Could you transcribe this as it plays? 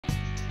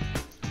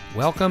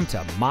Welcome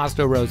to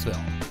Mazda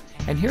Roseville.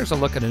 And here's a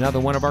look at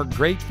another one of our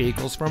great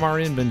vehicles from our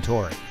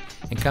inventory.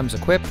 And comes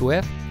equipped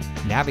with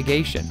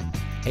navigation,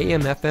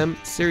 AM/FM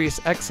Sirius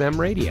XM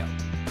radio,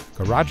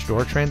 garage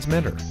door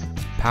transmitter,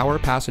 power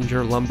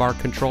passenger lumbar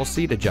control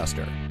seat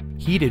adjuster,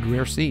 heated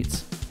rear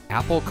seats,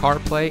 Apple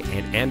CarPlay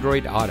and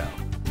Android Auto,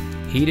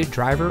 heated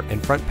driver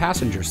and front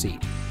passenger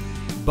seat,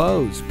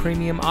 Bose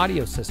premium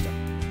audio system,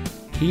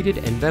 heated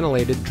and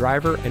ventilated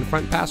driver and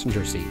front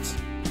passenger seats,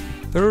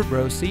 third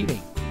row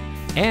seating,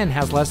 and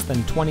has less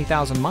than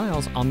 20,000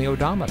 miles on the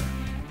odometer.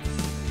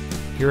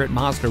 Here at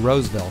Mazda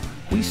Roseville,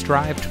 we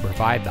strive to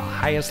provide the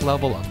highest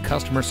level of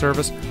customer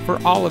service for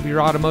all of your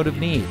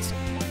automotive needs.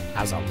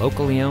 As a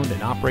locally owned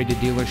and operated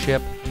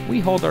dealership, we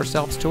hold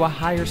ourselves to a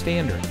higher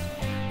standard.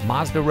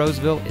 Mazda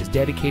Roseville is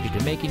dedicated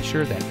to making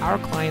sure that our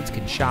clients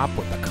can shop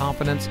with the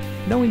confidence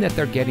knowing that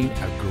they're getting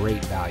a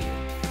great value.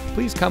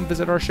 Please come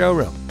visit our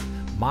showroom.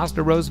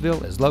 Mazda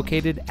Roseville is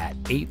located at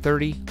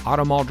 830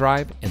 Automall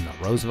Drive in the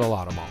Roseville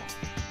Automall.